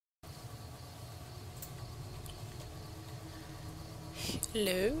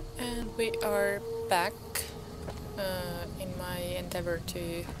Hello, and we are back in my endeavor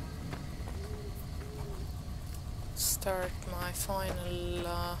to start my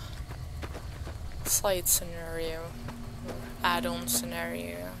final side scenario, or add-on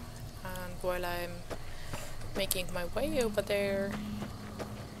scenario. And while I'm making my way over there,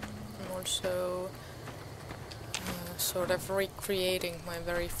 I'm also sort of recreating my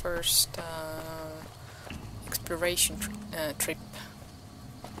very first exploration trip.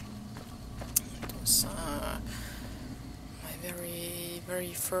 It was my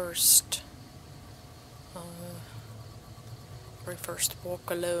very first walk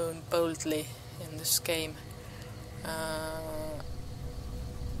alone boldly in this game. I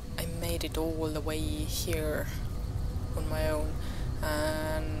made it all the way here on my own,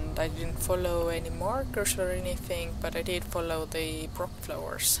 and I didn't follow any markers or anything, but I did follow the brock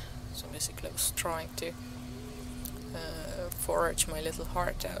flowers. So basically I was trying to forage my little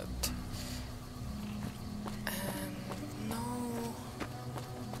heart out. And now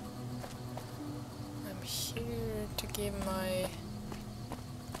I'm here to give my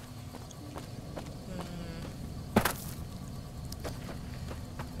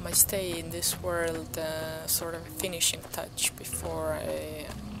my stay in this world sort of a finishing touch before I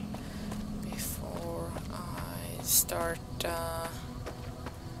start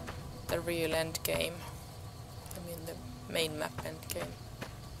the real end game. I mean the main map end game.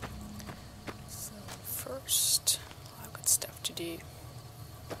 So first I've got stuff to do.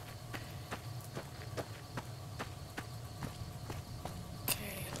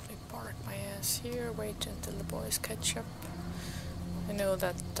 Okay, let me park my ass here, wait until the boys catch up. I know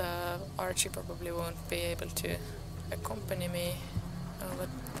that Archie probably won't be able to accompany me over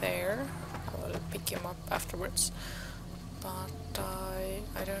there. I'll pick him up afterwards. But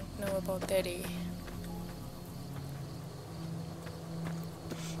I don't know about Eddie.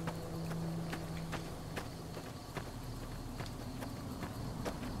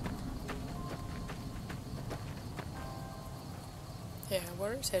 Yeah,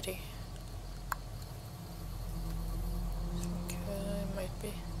 where is Eddie?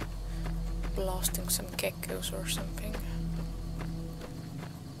 Be blasting some geckos or something.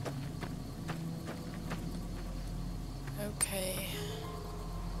 Okay.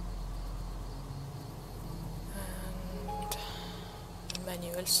 And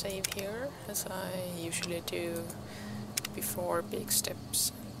manual save here, as I usually do before big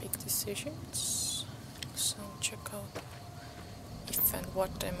steps and big decisions. So check out if and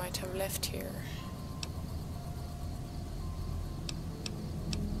what I might have left here.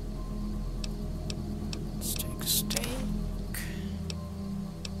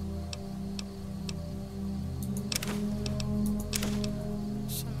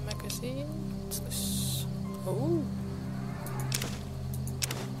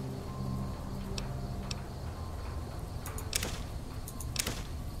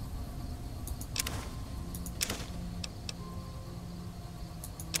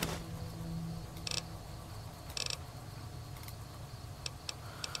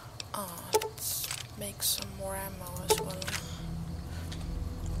 Let's make some more ammo as well.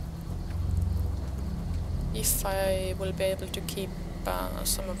 If I will be able to keep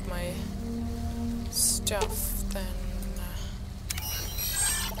some of my stuff, then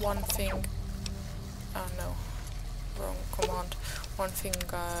one thing... Oh no, wrong command. One thing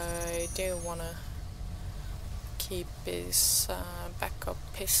I do wanna keep is backup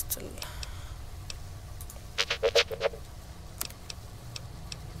pistol.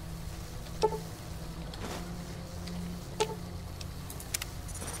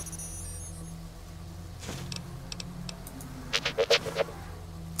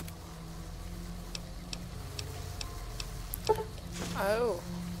 Oh,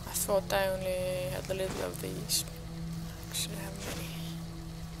 I thought I only had a little of these. Actually, I have many.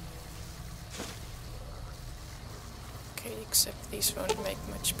 Okay, except these won't make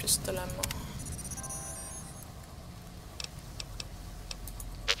much pistol ammo.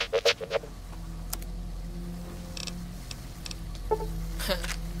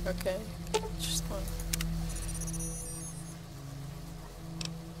 Okay, just one.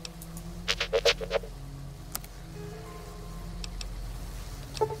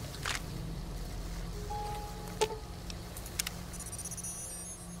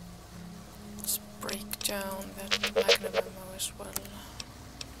 Let's break down that magnum ammo as well.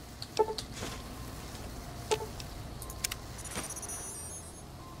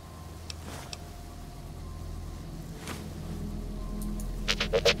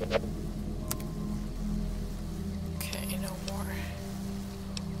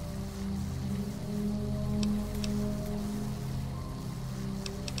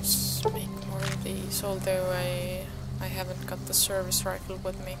 this, although I haven't got the service rifle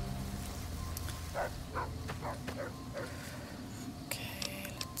with me. Okay,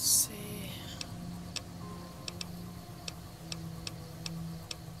 let's see.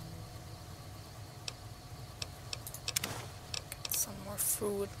 Get some more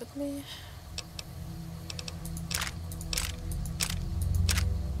food with me.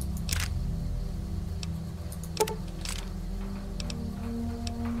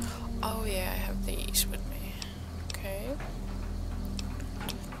 Oh yeah, I have these with me. Okay.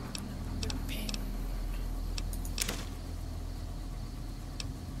 Pin.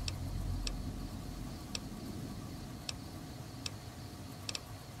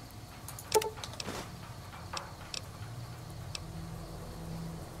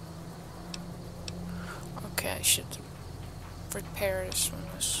 Okay, I should repair this one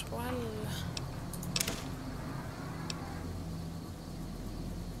as well.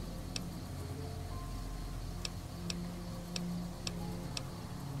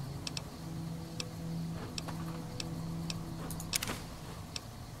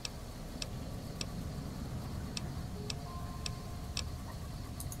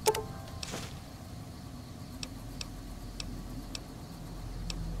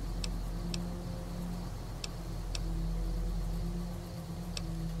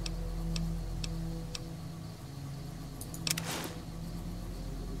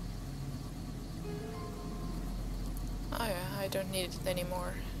 Oh yeah, I don't need it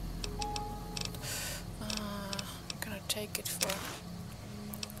anymore. I'm gonna take it for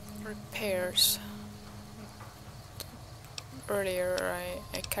repairs. Earlier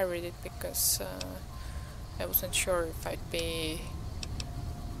I carried it because I wasn't sure if I'd be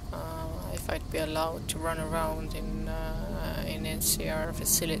allowed to run around in NCR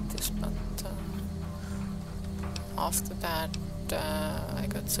facilities, but after that I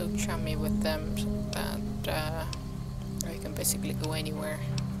got so chummy with them that I can basically go anywhere.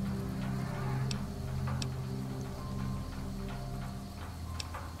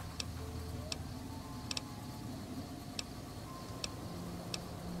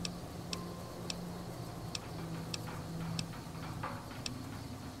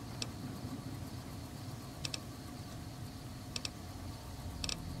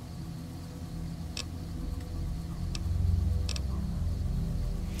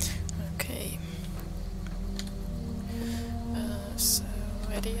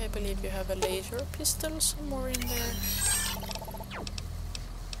 I believe you have a laser pistol somewhere in there.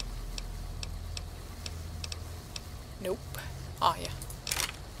 Nope. Ah, yeah.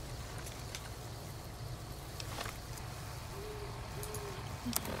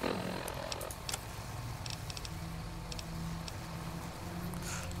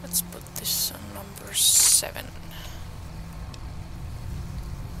 Let's put this on number 7.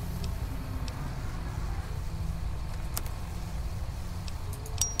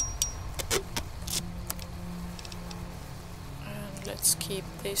 Let's keep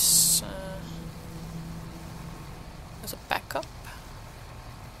this as a backup.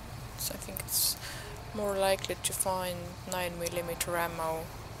 So I think it's more likely to find 9mm ammo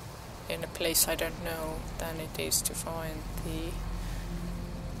in a place I don't know than it is to find the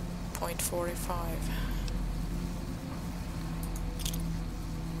 .45.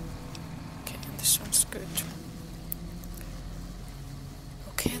 Okay, this one's good.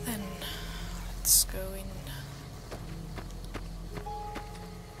 Okay then, let's go in.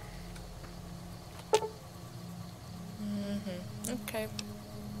 Okay.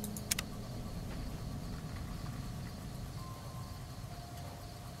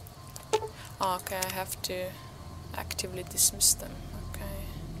 Okay, I have to actively dismiss them. Okay.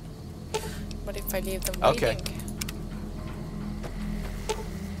 What if I leave them waiting? Okay.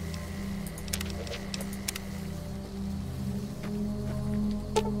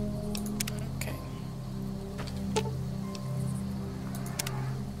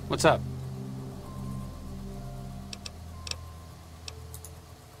 What's up?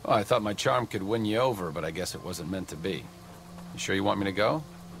 Oh, I thought my charm could win you over, but I guess it wasn't meant to be. You sure you want me to go?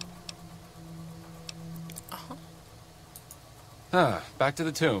 Back to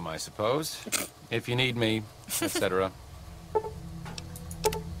the tomb, I suppose. If you need me, etc.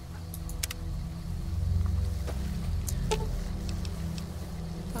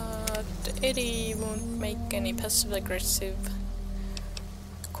 Eddie won't make any passive-aggressive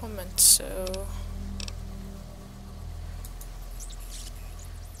comments, so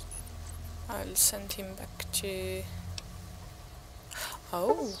I'll send him back to...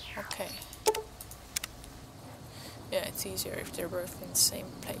 Oh, okay. Yeah, it's easier if they're both in the same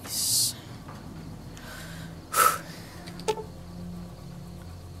place.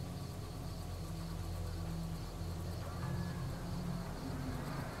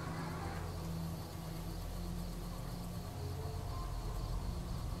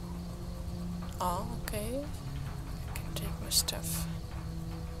 Ah, okay. I can take my stuff.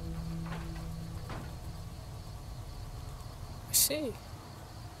 I see.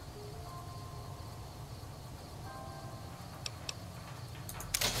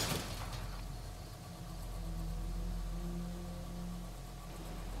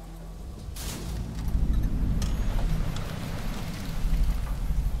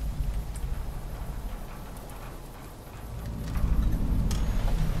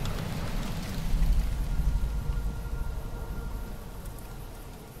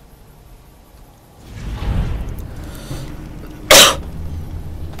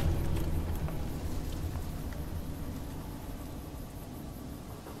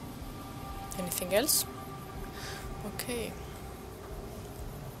 Anything else? Okay.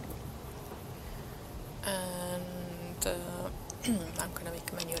 And I'm gonna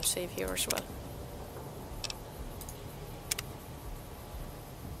make a manual save here as well.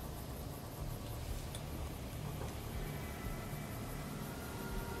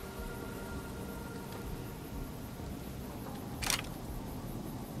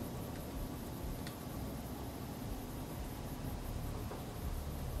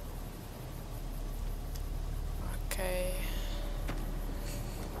 Okay.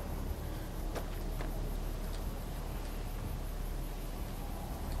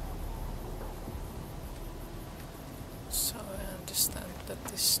 So I understand that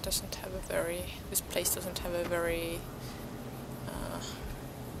this place doesn't have a very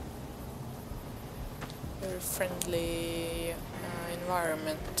friendly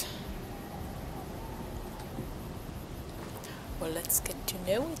environment. Well, let's get to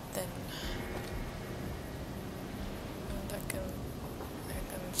know it then. And I can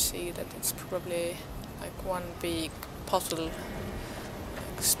see that it's probably like one big puzzle,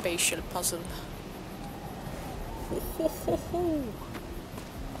 like spatial puzzle. Ho, ho, ho, ho.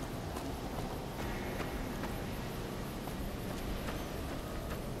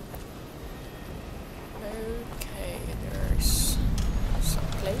 Okay, there's some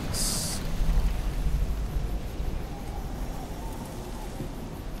place.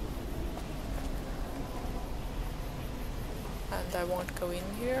 And I won't go in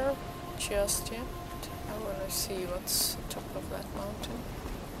here just yet. I want to see what's on top of that mountain.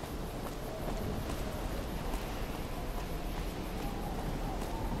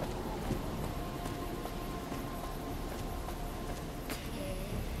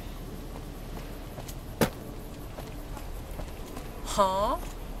 Huh?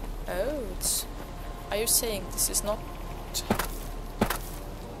 Oh, it's... Are you saying this is not...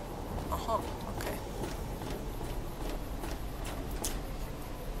 Uh-huh, okay.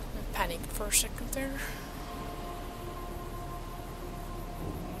 I panicked for a second there.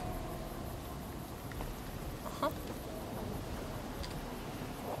 Uh-huh.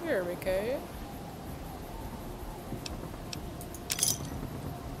 Here we go.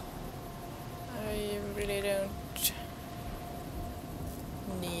 I really don't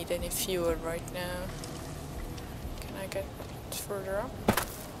need any fuel right now. Can I get further up?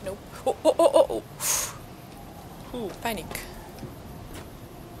 Nope. Oh, oh, oh, oh, oh! Ooh, panic.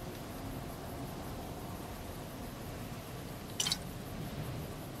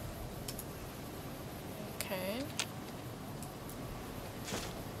 Okay.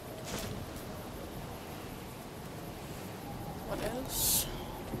 What else?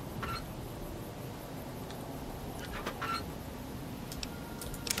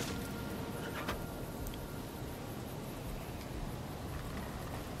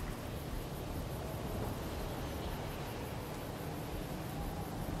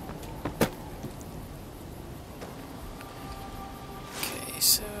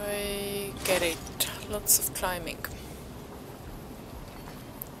 So I get it. Lots of climbing.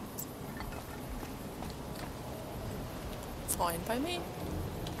 Fine by me.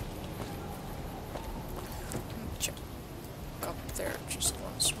 Check up there just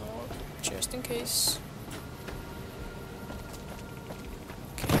once more, just in case.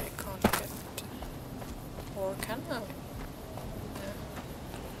 Okay, I can't get... Or can I?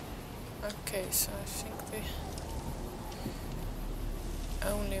 Yeah. Okay, so I think the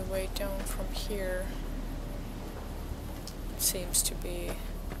only way down from here seems to be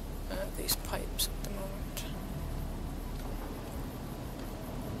these pipes at the moment.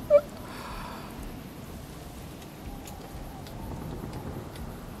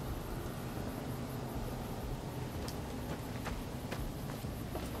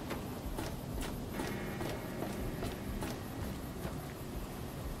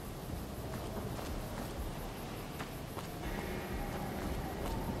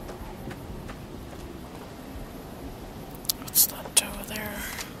 What's that over there?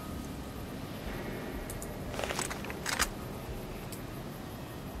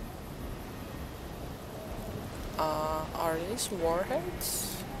 these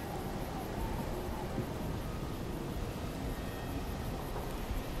warheads?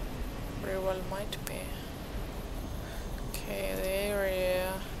 Very well might be. Okay, the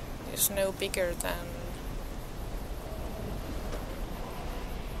area is no bigger than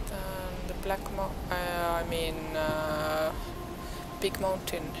the big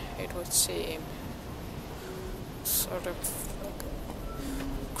mountain, it would seem. Sort of like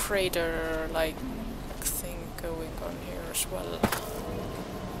a crater-like thing going on here as well.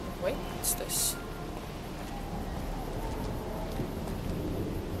 Wait, what's this?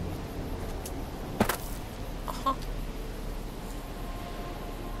 Uh-huh.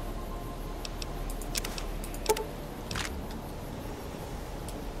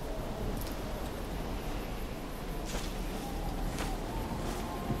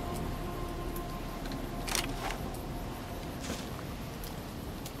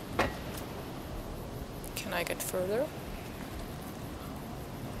 Can I get further?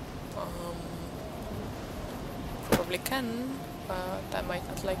 Probably can, but I might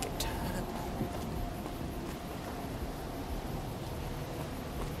not like it.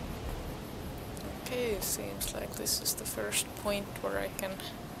 Okay, seems like this is the first point where I can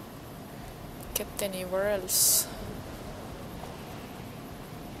get anywhere else.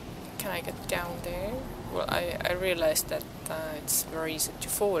 Can I get down there? Well, I realized that it's very easy to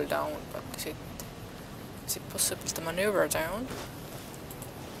fall down, but is it possible to maneuver down?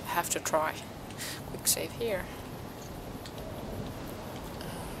 I have to try. Quick save here.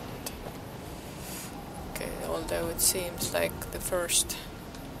 Okay, although it seems like my first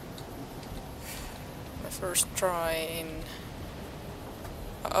try in...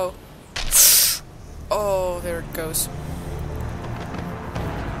 Uh-oh. Oh, there it goes.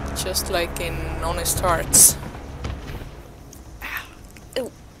 Just like in Honest Hearts.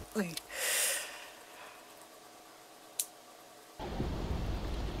 Oh.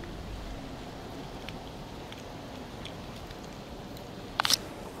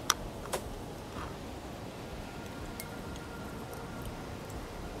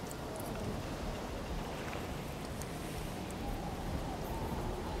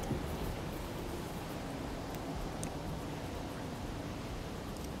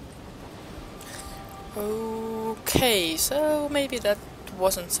 Okay, so maybe that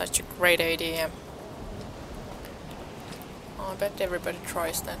wasn't such a great idea. I bet everybody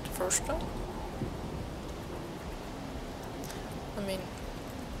tries that first time. I mean,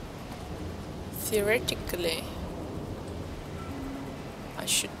 theoretically, I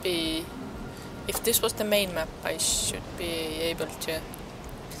should be... If this was the main map, I should be able to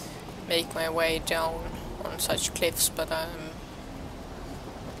make my way down on such cliffs, but I'm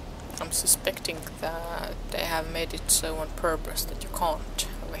suspecting that they have made it so on purpose that you can't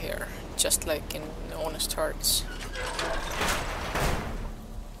over here, just like in Honest Hearts.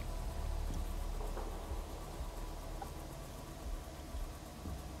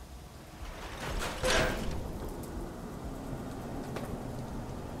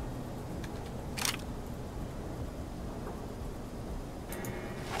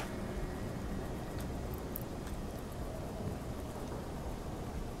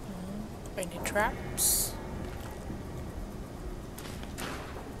 Any traps?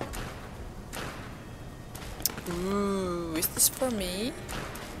 Ooh, is this for me?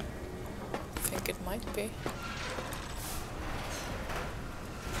 I think it might be.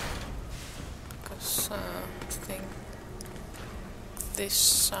 Because I think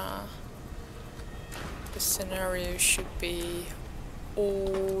this scenario should be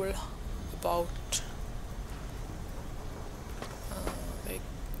all about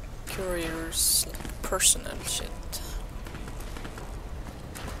courier's personal shit.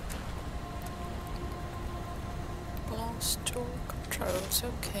 Blast door controls,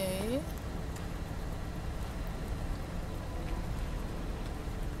 okay.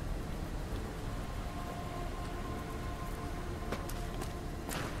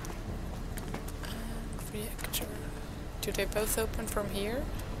 And reactor. Do they both open from here?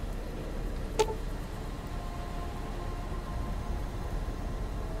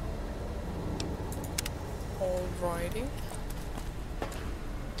 Alrighty.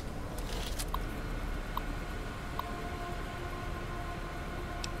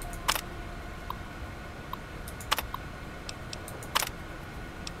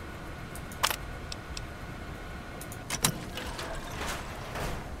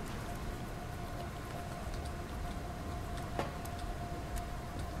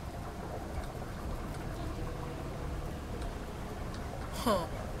 Huh,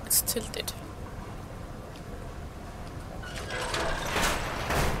 it's tilted.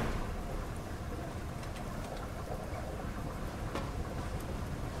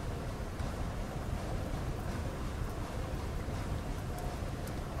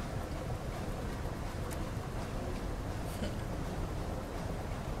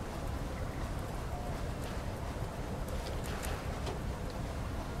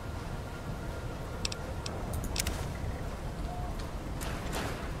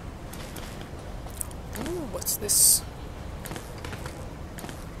 Ooh, what's this?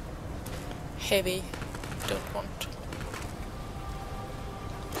 Heavy. Don't want.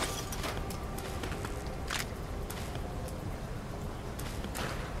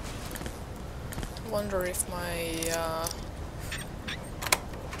 Wonder if my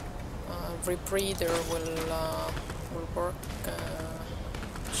rebreather will work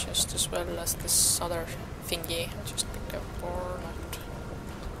just as well as this other thingy I just picked up, or not.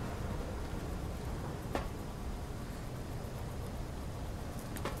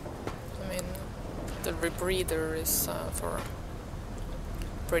 I mean, the rebreather is for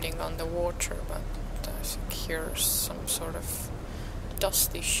breathing on the water, but I think here's some sort of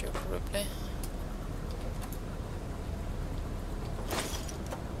dust issue probably.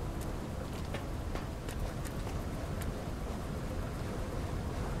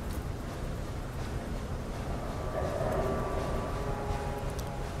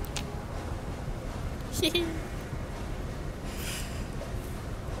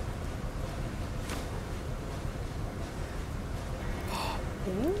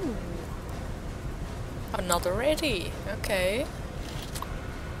 Ooh. Another ready. Okay.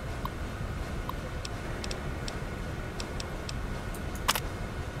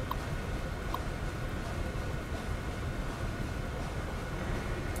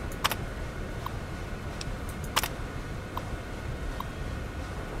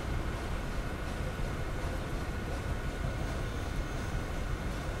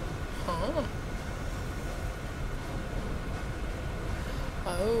 Huh.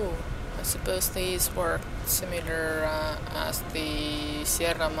 Oh, I suppose these work similar as the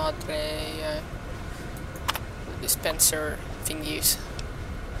Sierra Madre dispenser thingies.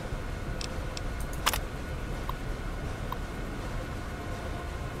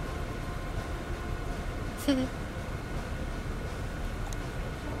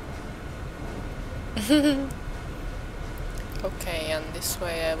 Okay, and this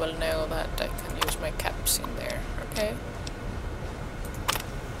way I will know that I can use my caps in there. Okay.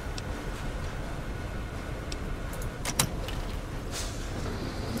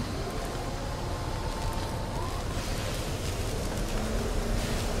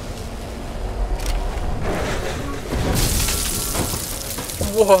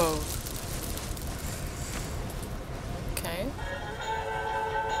 Whoa. Okay.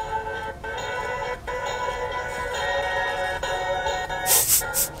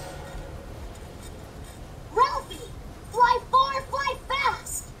 Ralphie! Fly far, fly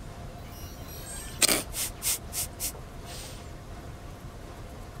fast!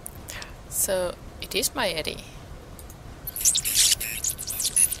 So, it is my Eddie.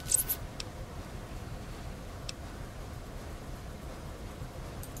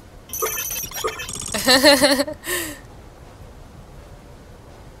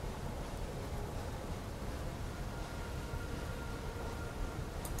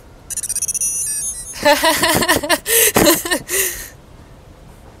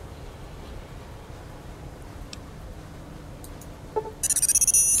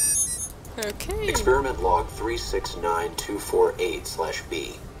 Okay. Experiment log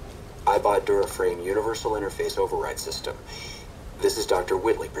 369248/B. iBot Duraframe Universal Interface Override System. This is Dr.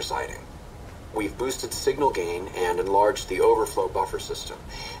 Whitley presiding. We've boosted signal gain and enlarged the overflow buffer system.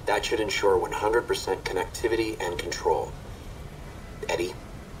 That should ensure 100% connectivity and control. Eddie,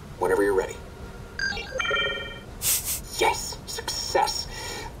 whenever you're ready. Yes, success.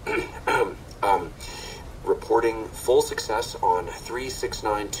 Reporting full success on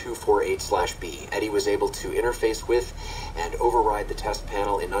 369248/B. Eddie was able to interface with and override the test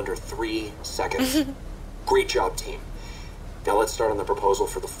panel in under 3 seconds. Great job, team. Now let's start on the proposal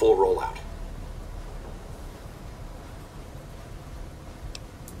for the full rollout.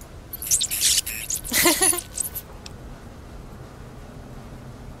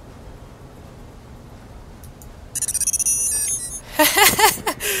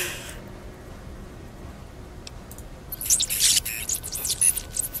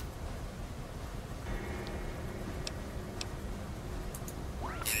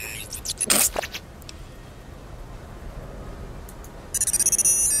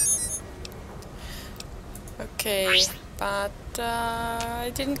 Okay, but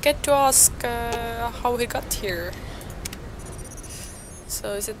I didn't get to ask how he got here.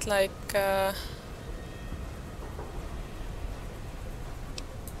 So is it like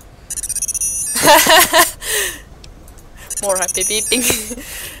more happy beeping?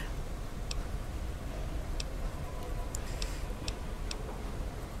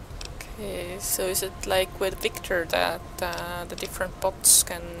 Okay, so is it like with Victor that the different bots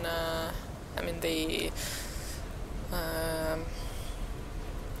can,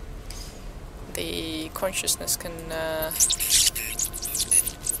 the consciousness can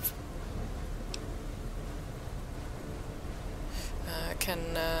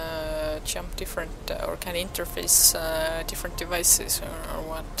jump different or can interface different devices or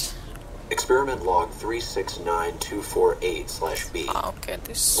what? Experiment log 369248/B. Ah, okay,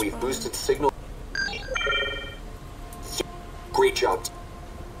 this We've one. boosted signal. Great job.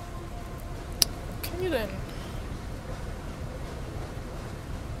 Okay then.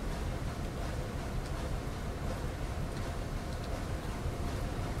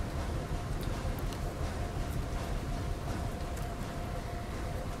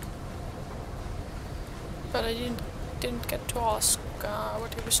 But I didn't get to ask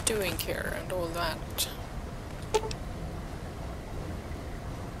what he was doing here and all that.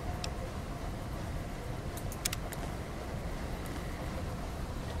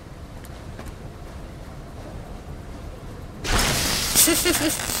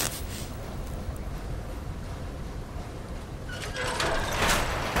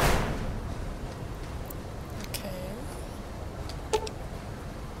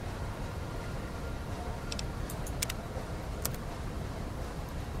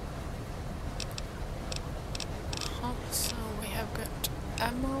 So we have got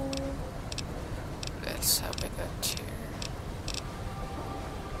ammo. Let's have a got here.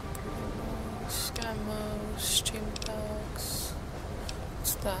 Ammo, steam bags.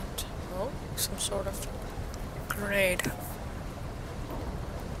 What's that? Oh, some sort of grenade.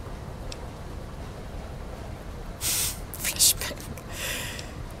 Flashbang.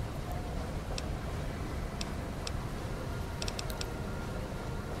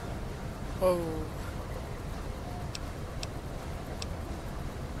 Whoa.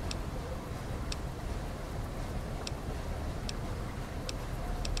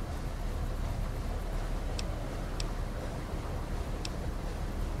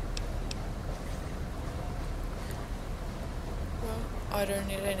 I don't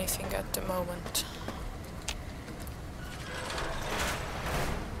need anything at the moment.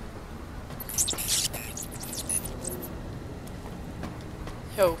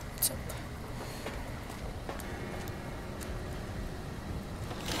 Yo, what's up?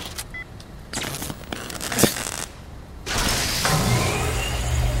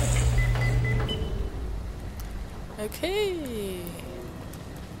 Okay.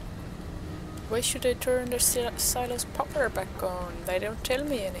 Why should I turn the silos power back on? They don't tell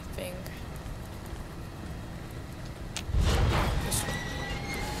me anything.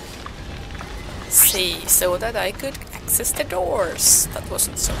 See, so that I could access the doors. That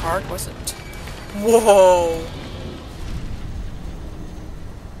wasn't so hard, was it? Whoa!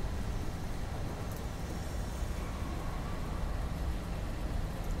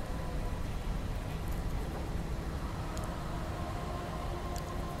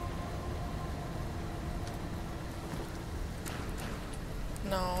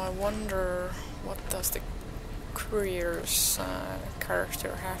 Now I wonder what does the courier's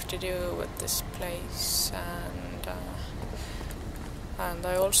character have to do with this place, and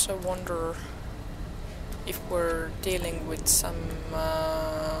I also wonder if we're dealing with some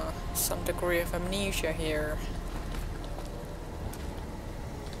degree of amnesia here.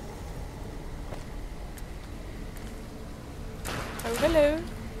 Oh, hello.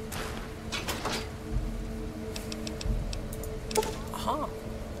 Aha.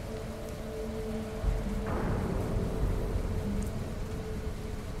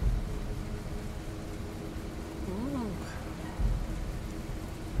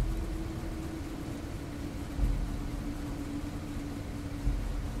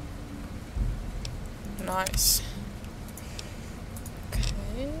 Nice. Okay,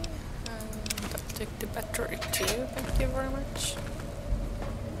 and I'll take the battery too, thank you very much.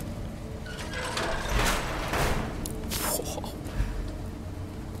 Whoa.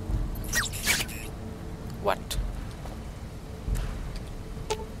 What?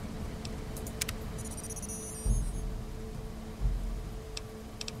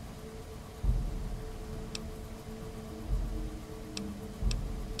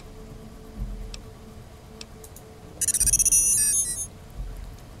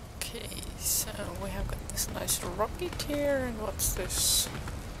 Nice rocket here, and what's this?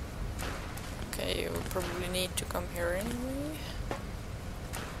 Okay, we probably need to come here anyway.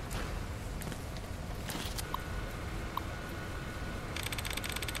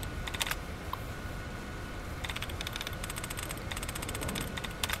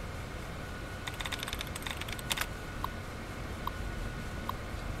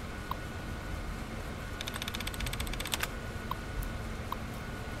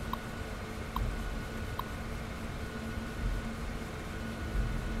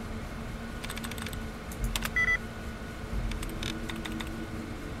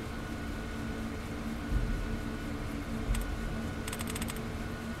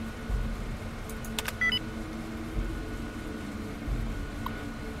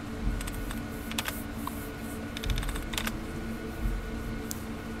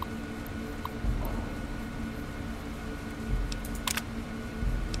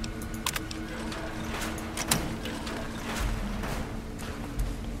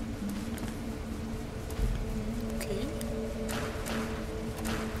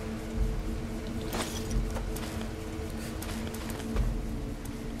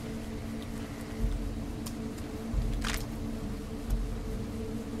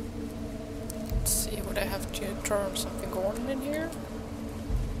 I have to turn something on in here?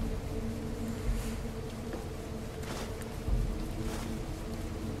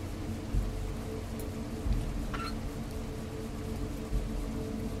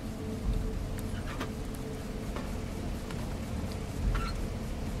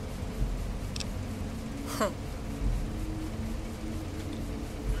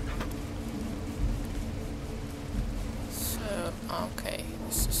 So, okay,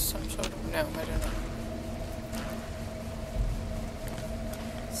 this is some sort of... no, I don't know.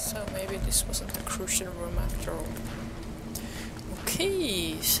 So maybe this wasn't a crucial room after all.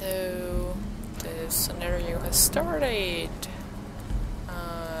 Okay, so the scenario has started.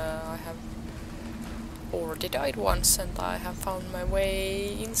 I have already died once and I have found my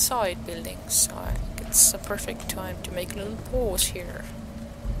way inside buildings, so I think it's a perfect time to make a little pause here.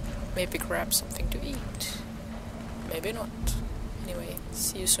 Maybe grab something to eat. Maybe not. Anyway,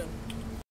 see you soon.